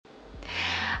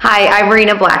Hi, I'm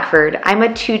Marina Blackford. I'm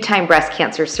a two-time breast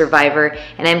cancer survivor,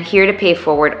 and I'm here to pay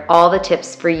forward all the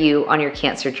tips for you on your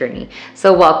cancer journey.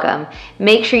 So welcome.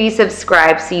 Make sure you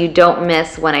subscribe so you don't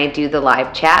miss when I do the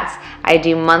live chats. I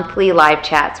do monthly live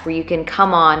chats where you can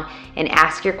come on and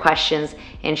ask your questions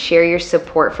and share your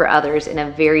support for others in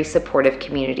a very supportive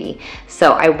community.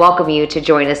 So I welcome you to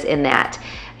join us in that.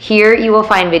 Here you will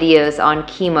find videos on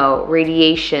chemo,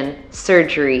 radiation,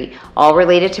 surgery, all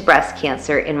related to breast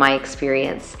cancer in my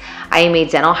experience. I am a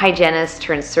dental hygienist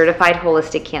turned certified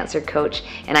holistic cancer coach,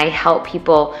 and I help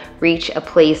people reach a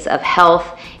place of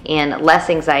health and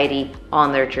less anxiety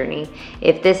on their journey.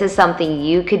 If this is something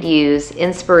you could use,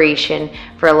 inspiration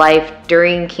for life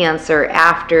during cancer,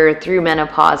 after, through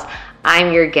menopause,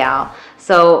 I'm your gal.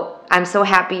 So I'm so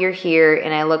happy you're here,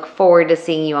 and I look forward to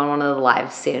seeing you on one of the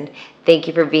lives soon. Thank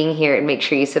you for being here, and make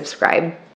sure you subscribe.